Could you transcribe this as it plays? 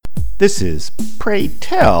This is Pray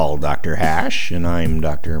Tell Dr. Hash, and I'm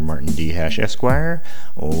Dr. Martin D. Hash, Esquire,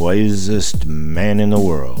 wisest man in the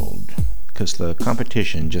world. 'Cause the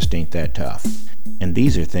competition just ain't that tough. And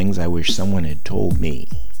these are things I wish someone had told me.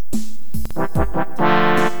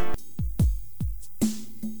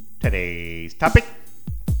 Today's topic: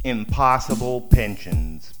 impossible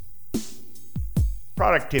pensions.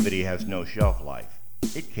 Productivity has no shelf life.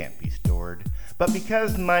 It can't be stored. But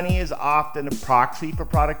because money is often a proxy for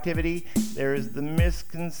productivity, there is the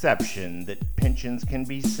misconception that pensions can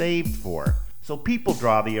be saved for. So people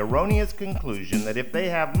draw the erroneous conclusion that if they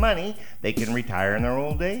have money, they can retire in their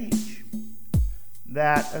old age.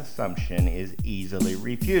 That assumption is easily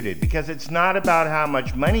refuted because it's not about how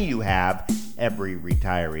much money you have. Every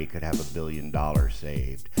retiree could have $1 billion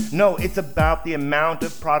saved. No, it's about the amount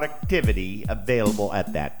of productivity available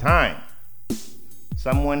at that time.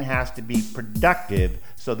 Someone has to be productive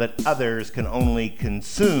so that others can only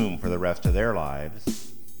consume for the rest of their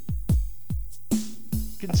lives.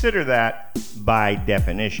 Consider that, by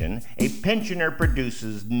definition, a pensioner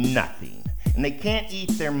produces nothing, and they can't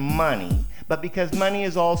eat their money, but because money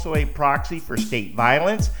is also a proxy for state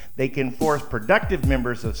violence, they can force productive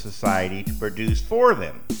members of society to produce for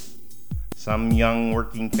them. Some young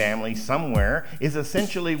working family somewhere is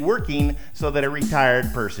essentially working so that a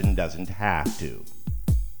retired person doesn't have to.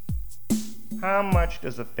 How much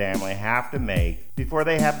does a family have to make before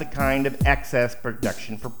they have the kind of excess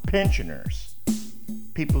production for pensioners?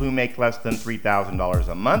 People who make less than $3,000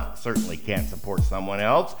 a month certainly can't support someone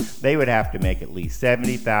else. They would have to make at least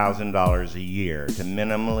 $70,000 a year to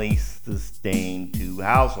minimally sustain two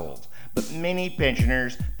households. But many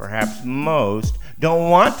pensioners, perhaps most,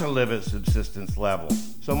 don't want to live at subsistence level.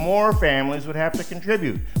 So more families would have to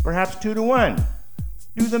contribute, perhaps 2 to 1.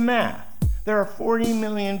 Do the math. There are 40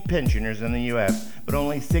 million pensioners in the U.S., but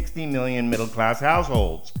only 60 million middle-class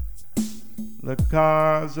households. The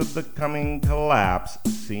cause of the coming collapse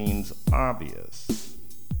seems obvious.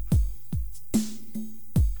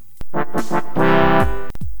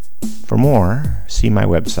 For more, see my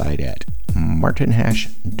website at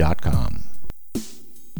martinhash.com.